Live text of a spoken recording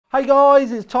Hey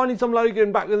guys, it's Tiny Tom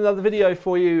Logan back with another video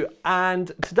for you,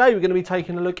 and today we're going to be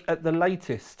taking a look at the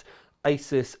latest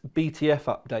Asus BTF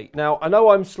update. Now I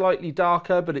know I'm slightly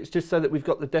darker, but it's just so that we've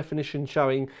got the definition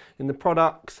showing in the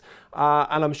products,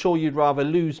 and I'm sure you'd rather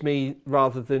lose me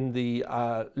rather than the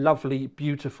lovely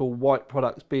beautiful white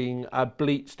products being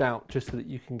bleached out just so that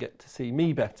you can get to see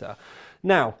me better.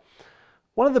 Now,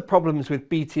 one of the problems with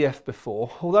BTF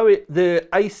before, although the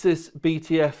Asus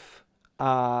BTF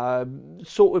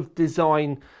sort of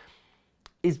design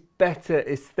is better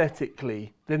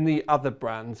aesthetically than the other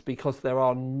brands because there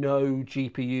are no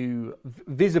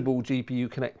visible GPU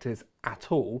connectors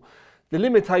at all. The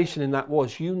limitation in that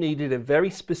was you needed a very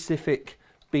specific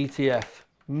BTF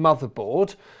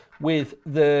motherboard with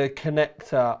the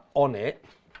connector on it,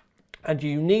 and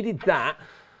you needed that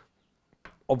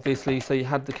obviously, so you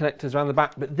had the connectors around the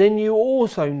back, but then you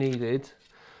also needed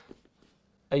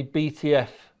a BTF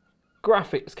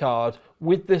graphics card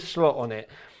with the slot on it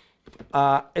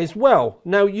as well.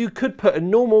 Now you could put a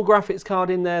normal graphics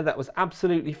card in there, that was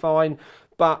absolutely fine,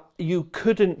 but you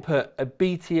couldn't put a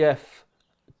BTF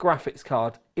graphics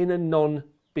card in a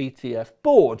non-BTF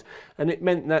board, and it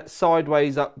meant that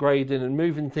sideways upgrading and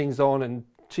moving things on and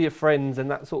to your friends and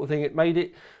that sort of thing, it made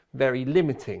it very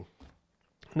limiting.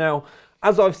 Now,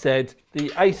 as I've said, the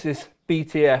Asus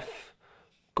BTF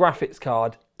graphics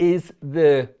card is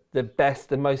the best,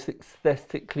 the most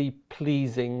aesthetically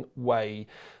pleasing way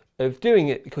of doing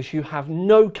it because you have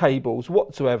no cables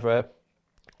whatsoever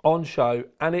on show,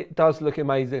 and it does look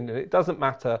amazing. And it doesn't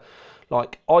matter,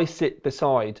 like I sit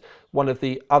beside one of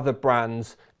the other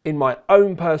brands in my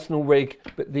own personal rig,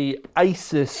 but the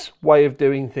Asus way of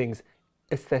doing things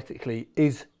aesthetically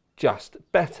is just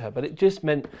better, but it just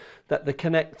meant that the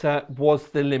connector was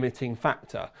the limiting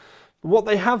factor. What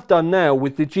they have done now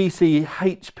with the GC-HP-WR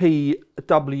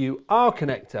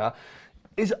connector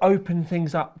is open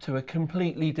things up to a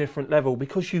completely different level,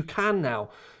 because you can now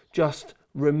just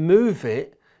remove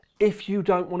it if you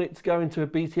don't want it to go into a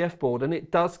BTF board, and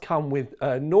it does come with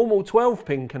a normal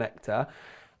 12-pin connector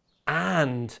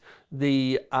and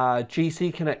the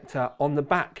GC connector on the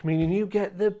back, meaning you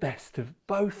get the best of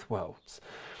both worlds.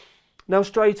 Now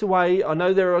straight away, I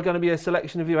know there are going to be a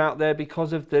selection of you out there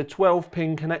because of the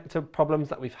 12-pin connector problems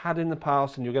that we've had in the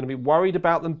past, and you're going to be worried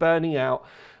about them burning out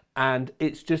and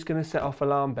it's just going to set off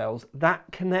alarm bells.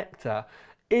 That connector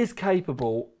is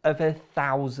capable of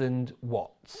 1,000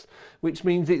 watts, which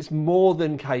means it's more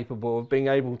than capable of being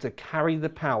able to carry the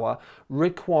power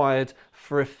required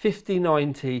for a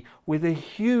 5090 with a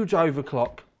huge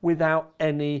overclock without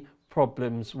any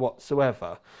problems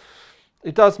whatsoever.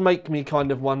 It does make me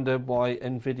kind of wonder why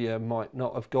Nvidia might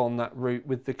not have gone that route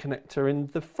with the connector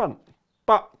in the front,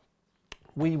 but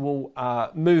we will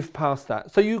move past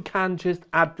that. So you can just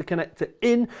add the connector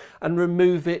in and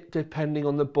remove it depending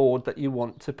on the board that you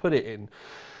want to put it in.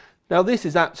 Now this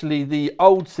is actually the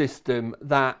old system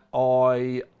that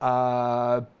I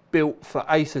built for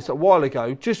Asus a while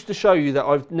ago, just to show you that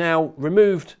I've now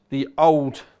removed the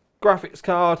old graphics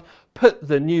card, put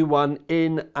the new one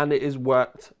in, and it has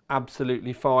worked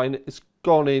absolutely fine. It's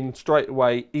gone in straight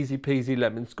away, easy peasy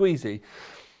lemon squeezy.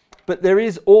 But there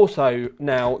is also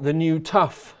now the new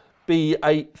TUF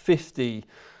B850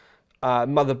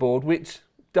 motherboard, which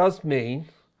does mean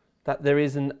that there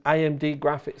is an AMD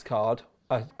graphics card,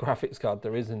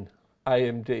 there is an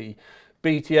AMD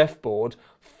BTF board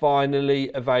finally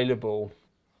available.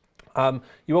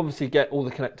 You obviously get all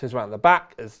the connectors around the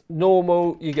back as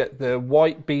normal. You get the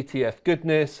white BTF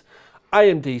goodness,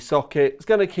 AMD socket. It's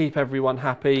going to keep everyone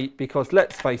happy because,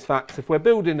 let's face facts, if we're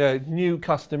building a new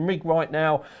custom rig right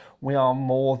now, we are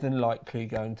more than likely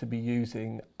going to be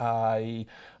using a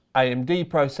AMD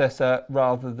processor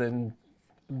rather than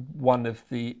one of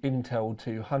the Intel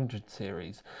 200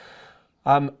 series.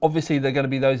 Obviously, there are going to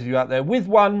be those of you out there with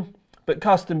one, but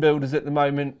custom builders at the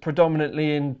moment,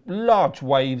 predominantly in large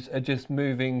waves, are just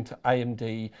moving to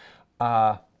AMD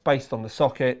based on the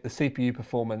socket, the CPU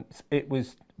performance. It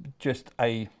was just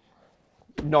a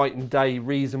night and day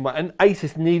reason why, and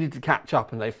Asus needed to catch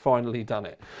up, and they've finally done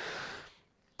it.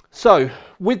 So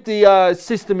with the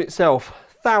system itself,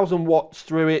 1,000 watts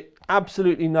through it,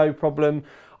 absolutely no problem.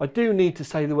 I do need to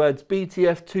say the words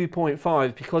BTF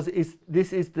 2.5 because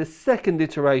this is the second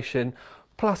iteration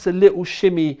plus a little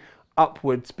shimmy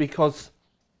upwards, because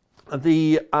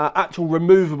the actual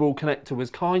removable connector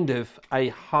was kind of a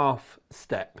half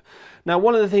step. Now,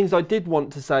 one of the things I did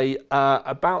want to say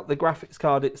about the graphics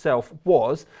card itself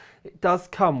was it does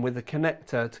come with a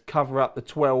connector to cover up the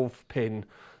 12-pin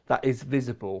that is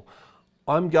visible.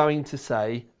 I'm going to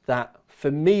say that for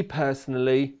me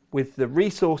personally, with the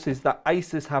resources that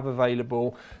Asus have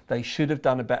available, they should have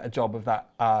done a better job of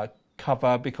that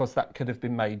cover, because that could have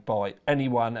been made by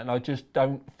anyone, and I just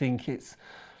don't think it's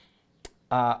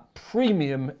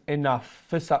premium enough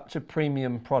for such a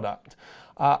premium product.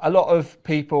 A lot of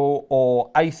people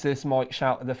or Asus might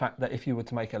shout at the fact that if you were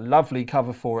to make a lovely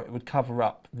cover for it, it would cover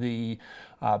up the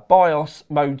BIOS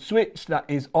mode switch that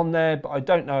is on there, but I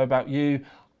don't know about you.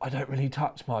 I don't really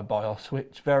touch my BIOS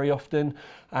switch very often,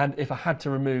 and if I had to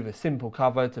remove a simple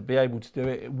cover to be able to do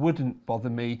it, it wouldn't bother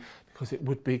me, because it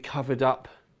would be covered up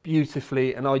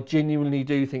beautifully, and I genuinely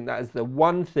do think that is the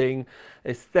one thing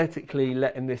aesthetically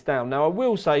letting this down. Now I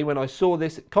will say, when I saw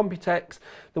this at Computex,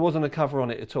 there wasn't a cover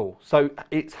on it at all, so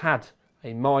it's had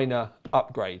a minor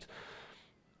upgrade,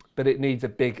 but it needs a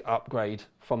big upgrade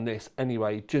from this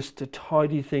anyway, just to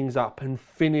tidy things up and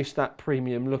finish that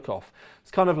premium look off. It's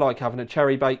kind of like having a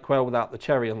cherry bakewell without the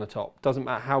cherry on the top. Doesn't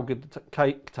matter how good the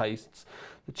cake tastes,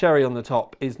 the cherry on the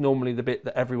top is normally the bit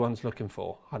that everyone's looking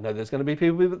for. I know there's going to be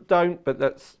people that don't, but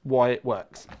that's why it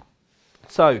works.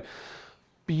 So,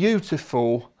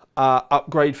 beautiful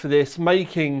upgrade for this,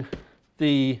 making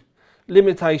the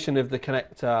limitation of the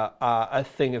connector a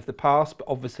thing of the past, but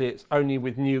obviously it's only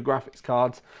with new graphics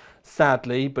cards,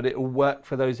 sadly, but it will work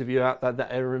for those of you out there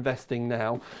that are investing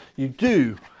now. You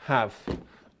do have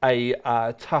a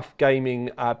tough gaming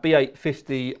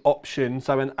B850 option,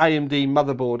 so an AMD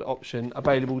motherboard option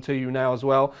available to you now as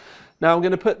well. Now I'm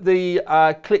going to put the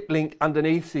click link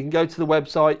underneath, so you can go to the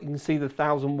website, you can see the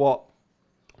 1000-watt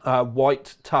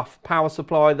white tough power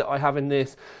supply that I have in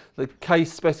this, the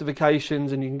case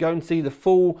specifications, and you can go and see the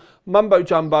full mumbo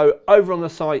jumbo over on the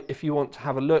site if you want to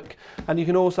have a look. And you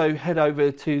can also head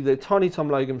over to the Tiny Tom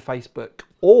Logan Facebook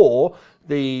or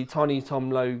the Tiny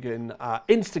Tom Logan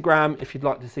Instagram if you'd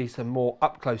like to see some more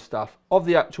up close stuff of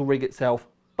the actual rig itself,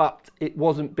 but it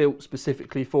wasn't built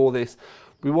specifically for this.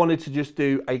 We wanted to just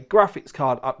do a graphics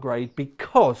card upgrade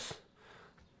because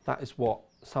that is what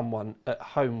someone at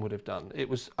home would have done. It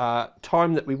was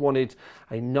time that we wanted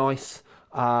a nice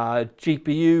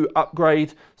GPU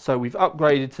upgrade, so we've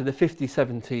upgraded to the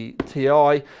 5070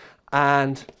 Ti,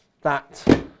 and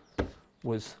that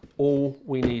was all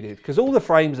we needed, because all the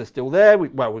frames are still there.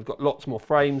 We've got lots more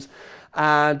frames,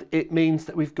 and it means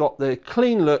that we've got the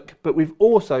clean look, but we've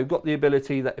also got the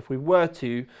ability that if we were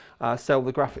to sell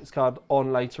the graphics card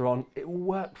on later on, it will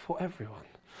work for everyone.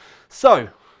 So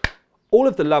all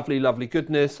of the lovely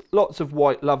goodness, lots of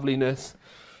white loveliness.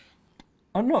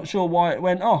 I'm not sure why it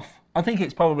went off. I think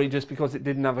it's probably just because it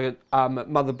didn't have a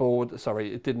motherboard,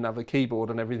 sorry, it didn't have a keyboard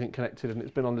and everything connected, and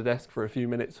it's been on the desk for a few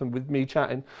minutes and with me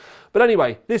chatting. But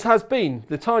anyway, this has been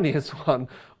the tiniest one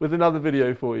with another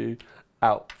video for you.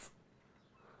 Out.